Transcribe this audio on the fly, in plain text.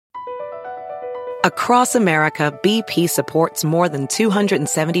Across America, BP supports more than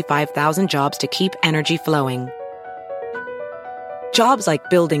 275,000 jobs to keep energy flowing. Jobs like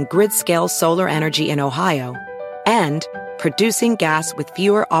building grid-scale solar energy in Ohio and producing gas with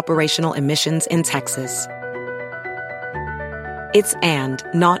fewer operational emissions in Texas. It's and,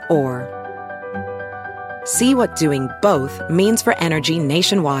 not or. See what doing both means for energy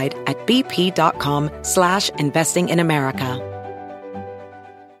nationwide at bp.com/investing in America.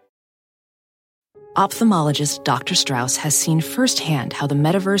 Ophthalmologist Dr. Strauss has seen firsthand how the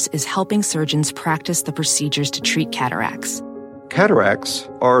metaverse is helping surgeons practice the procedures to treat cataracts. Cataracts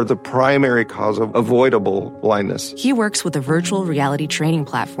are the primary cause of avoidable blindness. He works with a virtual reality training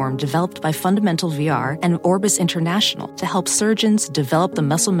platform developed by Fundamental VR and Orbis International to help surgeons develop the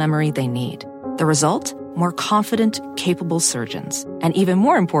muscle memory they need. The result? More confident, capable surgeons. And even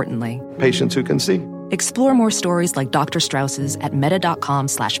more importantly, patients who can see. Explore more stories like Dr. Strauss's at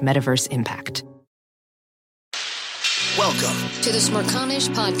meta.com/metaverseimpact. Welcome to the Smerconish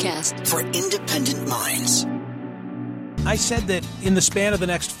Podcast for Independent Minds. I said that in the span of the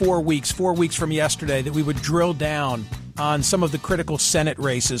next 4 weeks from yesterday, that we would drill down on some of the critical Senate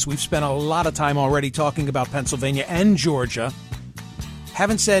races. We've spent a lot of time already talking about Pennsylvania and Georgia.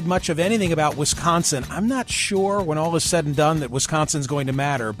 Haven't said much of anything about Wisconsin. I'm not sure when all is said and done that Wisconsin's going to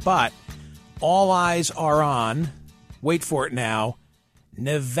matter, but all eyes are on, wait for it now,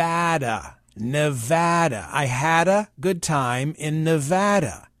 Nevada. I had a good time in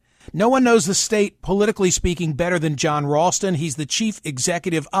Nevada. No one knows the state, politically speaking, better than Jon Ralston. He's the chief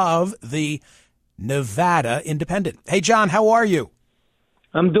executive of the Nevada Independent. Hey, John, how are you?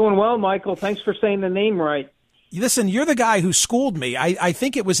 I'm doing well, Michael. Thanks for saying the name right. Listen, you're the guy who schooled me. I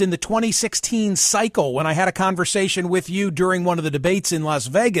think it was in the 2016 cycle when I had a conversation with you during one of the debates in Las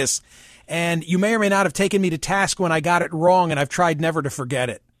Vegas, and you may or may not have taken me to task when I got it wrong, and I've tried never to forget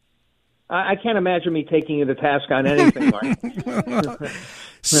it. I can't imagine me taking you to task on anything, Mike.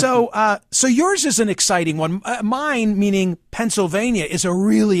 So yours is an exciting one. Mine, meaning Pennsylvania, is a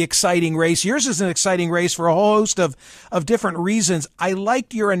really exciting race. Yours is an exciting race for a whole host of different reasons. I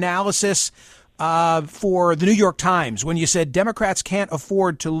liked your analysis for the New York Times when you said Democrats can't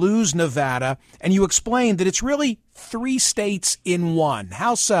afford to lose Nevada, and you explained that it's really 3 states in one.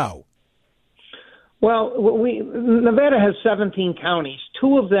 How so? Well, Nevada has 17 counties.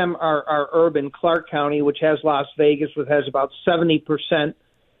 2 of them are urban. Clark County, which has Las Vegas, which has about 70%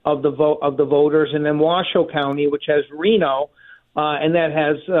 of the voters, and then Washoe County, which has Reno, and that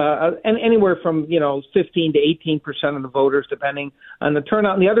has anywhere from 15 to 18% of the voters, depending on the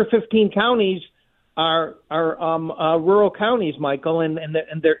turnout. And the other 15 counties are rural counties, Michael, and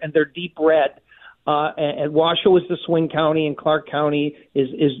they're deep red. And Washoe is the swing county, and Clark County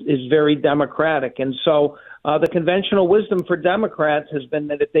is very Democratic. And so the conventional wisdom for Democrats has been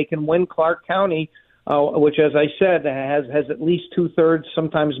that if they can win Clark County, which, as I said, has at least 2/3,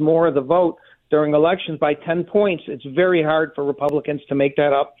 sometimes more of the vote during elections by 10 points, it's very hard for Republicans to make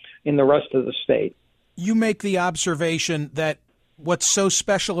that up in the rest of the state. You make the observation that what's so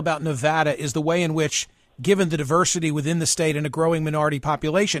special about Nevada is the way in which, given the diversity within the state and a growing minority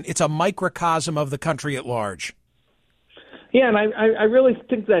population, it's a microcosm of the country at large. Yeah, and I really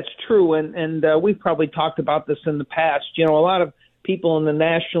think that's true, and we've probably talked about this in the past. A lot of people in the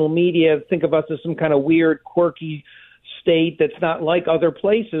national media think of us as some kind of weird, quirky state that's not like other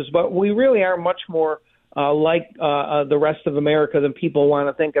places, but we really are much more like the rest of America than people want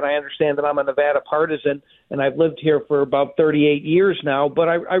to think. And I understand that I'm a Nevada partisan, and I've lived here for about 38 years now, but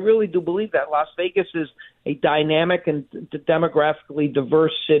I really do believe that. Las Vegas is a dynamic and demographically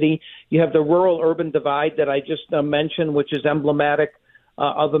diverse city. You have the rural-urban divide that I just mentioned, which is emblematic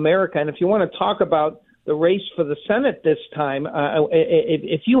of America. And if you want to talk about the race for the Senate this time,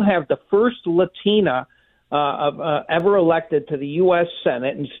 if you have the first Latina ever elected to the U.S.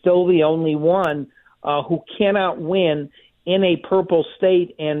 Senate, and still the only one who cannot win in a purple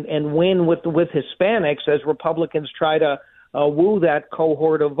state and win with Hispanics, as Republicans try to woo that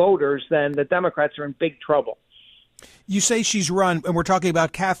cohort of voters, then the Democrats are in big trouble. You say she's run, and we're talking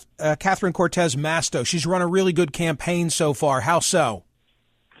about Catherine Cortez Masto. She's run a really good campaign so far. How so?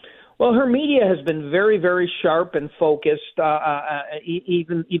 Well, her media has been very, very sharp and focused.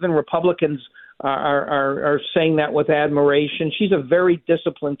 Even Republicans are saying that with admiration. She's a very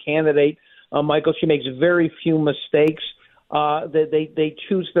disciplined candidate, Michael. She makes very few mistakes. They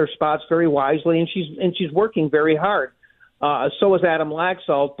choose their spots very wisely, and she's working very hard. So is Adam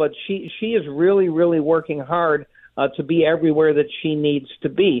Laxalt, but she is really, really working hard to be everywhere that she needs to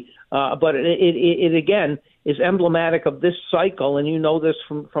be. But it again, is emblematic of this cycle, and you know this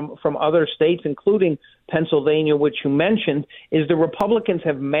from other states, including Pennsylvania, which you mentioned, is the Republicans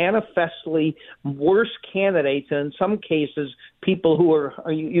have manifestly worse candidates, and in some cases, people who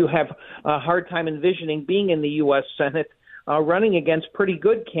you have a hard time envisioning being in the U.S. Senate, running against pretty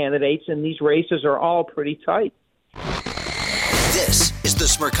good candidates, and these races are all pretty tight. This is the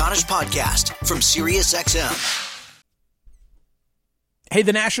Smerconish Podcast from SiriusXM. Hey,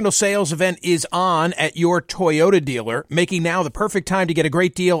 the national sales event is on at your Toyota dealer, making now the perfect time to get a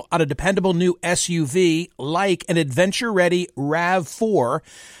great deal on a dependable new SUV like an adventure-ready RAV4.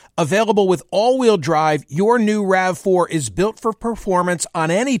 Available with all-wheel drive, your new RAV4 is built for performance on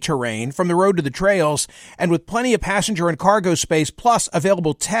any terrain, from the road to the trails, and with plenty of passenger and cargo space, plus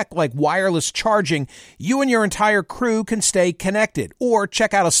available tech like wireless charging, you and your entire crew can stay connected. Or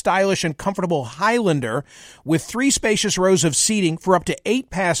check out a stylish and comfortable Highlander with 3 spacious rows of seating for up to 8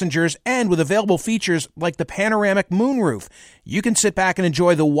 passengers, and with available features like the panoramic moonroof. You can sit back and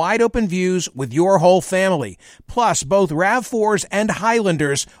enjoy the wide-open views with your whole family. Plus, both RAV4s and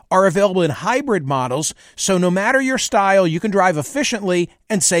Highlanders are available in hybrid models, so no matter your style, you can drive efficiently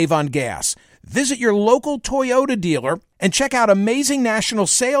and save on gas. Visit your local Toyota dealer and check out amazing national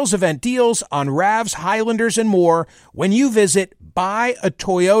sales event deals on RAVs, Highlanders, and more when you visit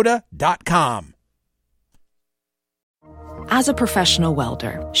buyatoyota.com. As a professional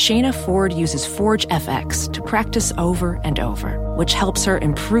welder, Shayna Ford uses Forge FX to practice over and over, which helps her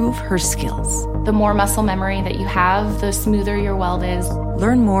improve her skills. The more muscle memory that you have, the smoother your weld is.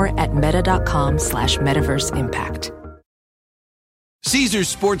 Learn more at meta.com/metaverse impact.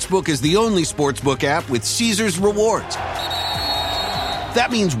 Caesars Sportsbook is the only sportsbook app with Caesars Rewards. That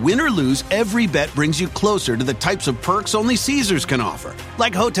means win or lose, every bet brings you closer to the types of perks only Caesars can offer,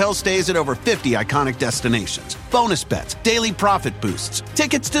 like hotel stays at over 50 iconic destinations, bonus bets, daily profit boosts,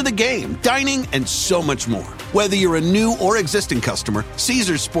 tickets to the game, dining, and so much more. Whether you're a new or existing customer,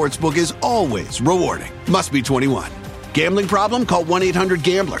 Caesars Sportsbook is always rewarding. Must be 21. Gambling problem? Call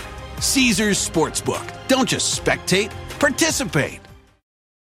 1-800-GAMBLER. Caesars Sportsbook. Don't just spectate, participate.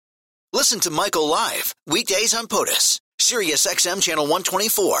 Listen to Michael live weekdays on POTUS, SiriusXM Channel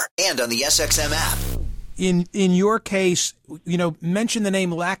 124, and on the SXM app. In your case, mention the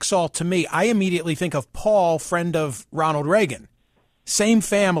name Laxalt to me. I immediately think of Paul, friend of Ronald Reagan. Same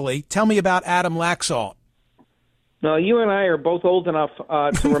family. Tell me about Adam Laxalt. No, you and I are both old enough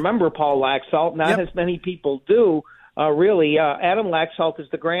to remember Paul Laxalt. Not as many people do, really. Adam Laxalt is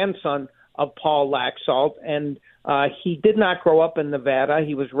the grandson of Paul Laxalt, and he did not grow up in Nevada.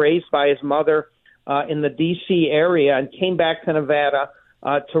 He was raised by his mother in the D.C. area and came back to Nevada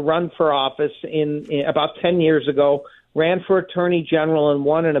to run for office in about 10 years ago, ran for attorney general and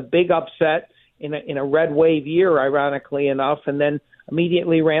won in a big upset in a red wave year, ironically enough, and then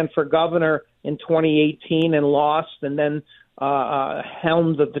immediately ran for governor in 2018 and lost, and then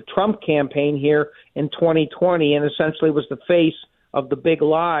helmed the Trump campaign here in 2020 and essentially was the face of the big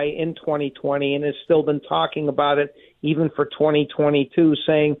lie in 2020 and has still been talking about it even for 2022,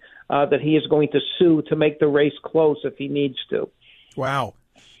 saying that he is going to sue to make the race close if he needs to. Wow.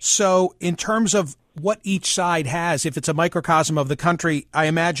 So in terms of what each side has, if it's a microcosm of the country, I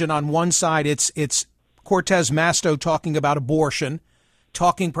imagine on one side it's Cortez Masto talking about abortion,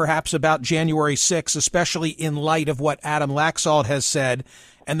 talking perhaps about January 6th, especially in light of what Adam Laxalt has said.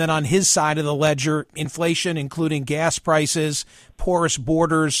 And then on his side of the ledger, inflation, including gas prices, porous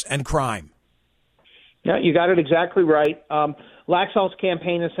borders, and crime. Yeah, you got it exactly right. Laxalt's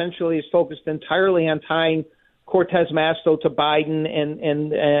campaign essentially is focused entirely on tying Cortez Masto to Biden,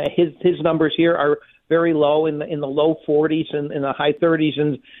 and his numbers here are very low in the low 40s and in the high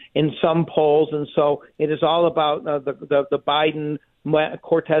 30s in some polls, and so it is all about the Biden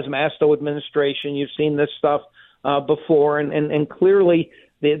Cortez Masto administration. You've seen this stuff before, and clearly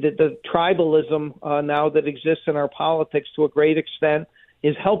the tribalism now that exists in our politics to a great extent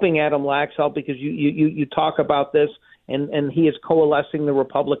is helping Adam Laxalt, because you talk about this, and he is coalescing the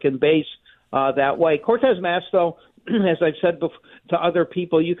Republican base that way. Cortez Masto, as I've said to other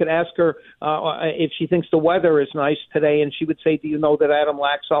people, you could ask her if she thinks the weather is nice today, and she would say, do you know that Adam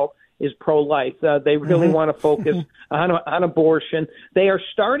Laxalt is pro-life? They really want to focus on abortion. They are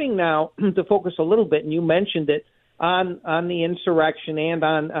starting now to focus a little bit, and you mentioned it, on the insurrection and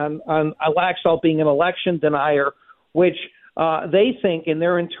on Laxalt being an election denier, which they think in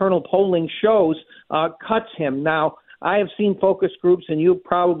their internal polling shows cuts him. Now, I have seen focus groups, and you've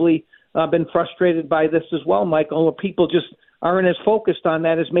probably been frustrated by this as well, Michael, where people just aren't as focused on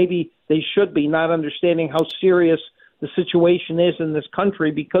that as maybe they should be, not understanding how serious the situation is in this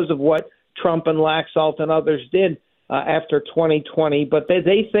country because of what Trump and Laxalt and others did after 2020. But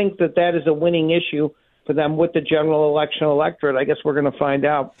they think that is a winning issue for them with the general election electorate. I guess we're going to find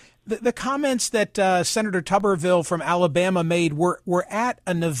out. The comments that Senator Tuberville from Alabama made were at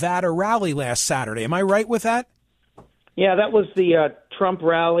a Nevada rally last Saturday. Am I right with that? Yeah, that was the Trump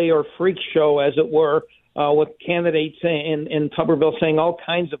rally or freak show, as it were, with candidates in Tuberville saying all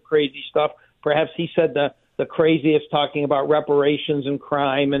kinds of crazy stuff. Perhaps he said the craziest, talking about reparations and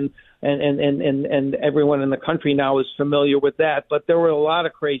crime, and everyone in the country now is familiar with that. But there were a lot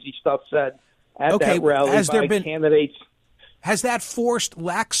of crazy stuff said at that rally by candidates. Has that forced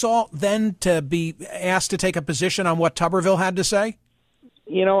Laxalt then to be asked to take a position on what Tuberville had to say?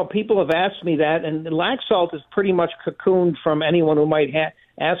 You know, people have asked me that, and Laxalt is pretty much cocooned from anyone who might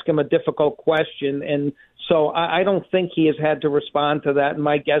ask him a difficult question. And so I don't think he has had to respond to that, and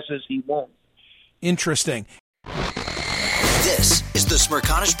my guess is he won't. Interesting. This is the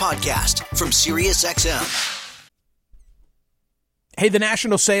Smirconish Podcast from SiriusXM. Hey, the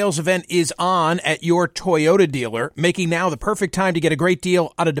national sales event is on at your Toyota dealer, making now the perfect time to get a great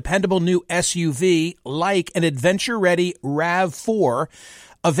deal on a dependable new SUV like an adventure-ready RAV4.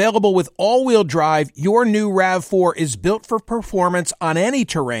 Available with all-wheel drive, your new RAV4 is built for performance on any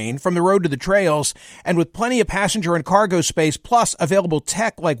terrain, from the road to the trails, and with plenty of passenger and cargo space, plus available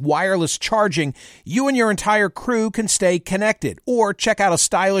tech like wireless charging, you and your entire crew can stay connected. Or check out a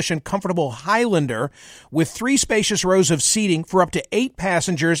stylish and comfortable Highlander with 3 spacious rows of seating for up to 8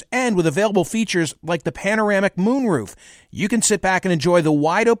 passengers, and with available features like the panoramic moonroof. You can sit back and enjoy the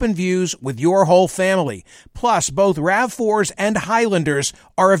wide-open views with your whole family. Plus, both RAV4s and Highlanders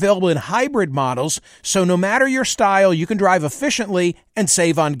are available in hybrid models, so no matter your style, you can drive efficiently and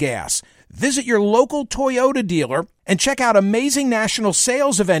save on gas. Visit your local Toyota dealer and check out amazing national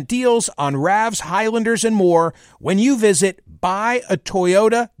sales event deals on RAVs, Highlanders, and more when you visit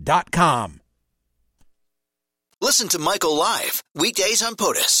buyatoyota.com. Listen to Michael live weekdays on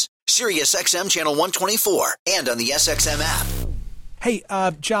POTUS, SiriusXM channel 124, and on the SXM app. Hey,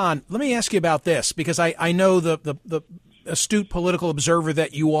 John, let me ask you about this, because I know the astute political observer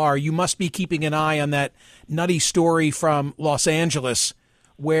that you are. You must be keeping an eye on that nutty story from Los Angeles,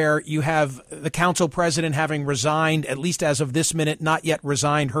 where you have the council president having resigned, at least as of this minute, not yet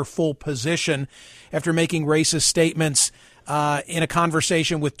resigned her full position after making racist statements in a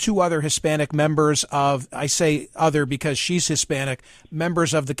conversation with 2 other Hispanic members of, I say other because she's Hispanic,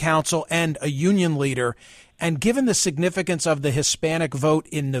 members of the council and a union leader. And given the significance of the Hispanic vote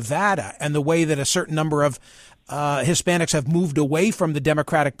in Nevada and the way that a certain number of Hispanics have moved away from the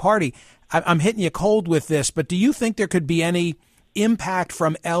Democratic Party, I'm hitting you cold with this, but do you think there could be any impact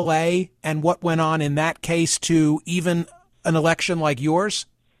from L.A. and what went on in that case to even an election like yours?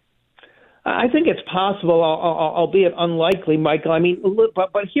 I think it's possible, albeit unlikely, Michael. I mean,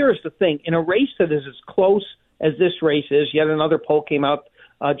 but here's the thing. In a race that is as close as this race is, yet another poll came out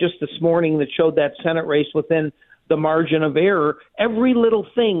just this morning that showed that Senate race within the margin of error. Every little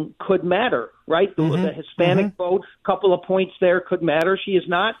thing could matter, right? The Hispanic vote, a couple of points there could matter. She is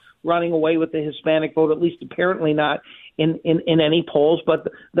not running away with the Hispanic vote, at least apparently not in any polls. But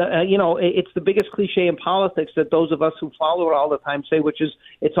it's the biggest cliche in politics that those of us who follow it all the time say, which is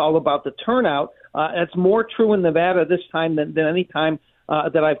it's all about the turnout. It's more true in Nevada this time than any time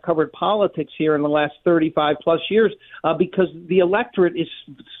that I've covered politics here in the last 35 plus years, because the electorate is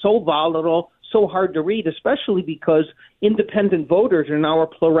so volatile, so hard to read, especially because independent voters are now a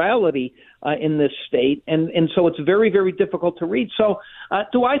plurality in this state. And so it's very, very difficult to read. So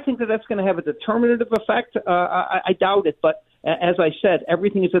do I think that that's going to have a determinative effect? I doubt it. But as I said,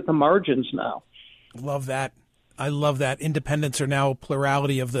 everything is at the margins now. Love that. I love that. Independents are now a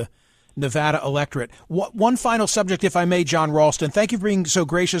plurality of the Nevada electorate. One final subject, if I may, Jon Ralston. Thank you for being so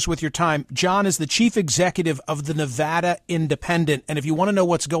gracious with your time. Jon is the chief executive of the Nevada Independent. And if you want to know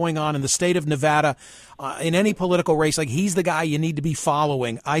what's going on in the state of Nevada, in any political race, like he's the guy you need to be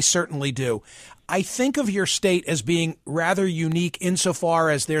following. I certainly do. I think of your state as being rather unique insofar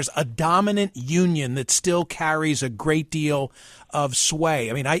as there's a dominant union that still carries a great deal of sway.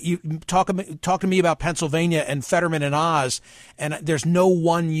 I mean, you talk to me about Pennsylvania and Fetterman and Oz, and there's no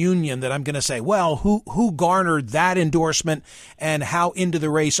one union that I'm going to say, well, who garnered that endorsement and how into the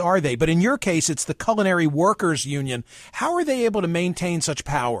race are they? But in your case, it's the Culinary Workers Union. How are they able to maintain such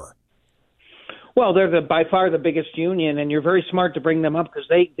power? Well, they're by far the biggest union, and you're very smart to bring them up because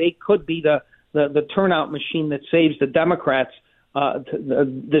they could be the turnout machine that saves the Democrats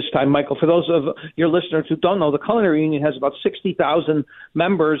this time, Michael. For those of your listeners who don't know, the Culinary Union has about 60,000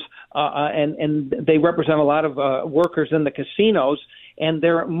 members, and they represent a lot of workers in the casinos, and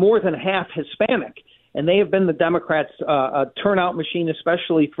they're more than half Hispanic. And they have been the Democrats' turnout machine,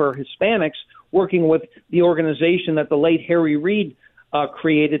 especially for Hispanics, working with the organization that the late Harry Reid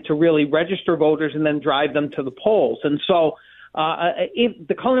created to really register voters and then drive them to the polls. And so if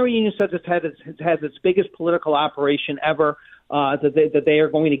the Culinary Union says it has its biggest political operation ever, that they are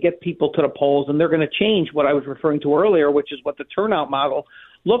going to get people to the polls, and they're going to change what I was referring to earlier, which is what the turnout model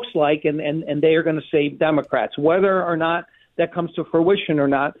looks like, and they are going to save Democrats. Whether or not that comes to fruition or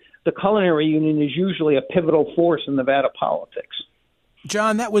not, the Culinary Union is usually a pivotal force in Nevada politics.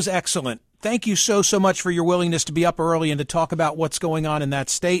 Jon, that was excellent. Thank you so much for your willingness to be up early and to talk about what's going on in that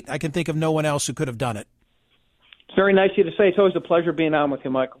state. I can think of no one else who could have done it. It's very nice of you to say. It's always a pleasure being on with you,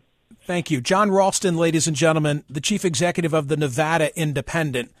 Michael. Thank you. Jon Ralston, ladies and gentlemen, the chief executive of the Nevada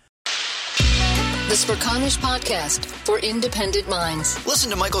Independent. The Smerconish Podcast for independent minds. Listen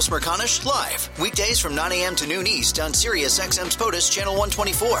to Michael Smerconish live weekdays from 9 a.m. to noon East on Sirius XM's POTUS Channel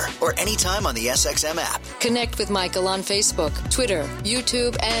 124 or anytime on the SXM app. Connect with Michael on Facebook, Twitter,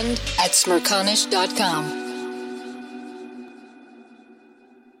 YouTube, and at Smerconish.com.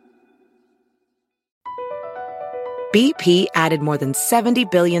 BP added more than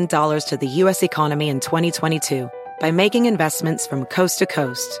 $70 billion to the U.S. economy in 2022 by making investments from coast to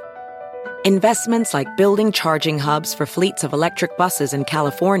coast. Investments like building charging hubs for fleets of electric buses in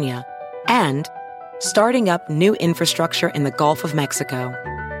California and starting up new infrastructure in the Gulf of Mexico.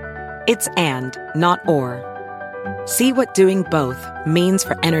 It's and, not or. See what doing both means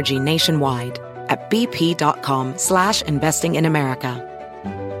for energy nationwide at bp.com/investing in America.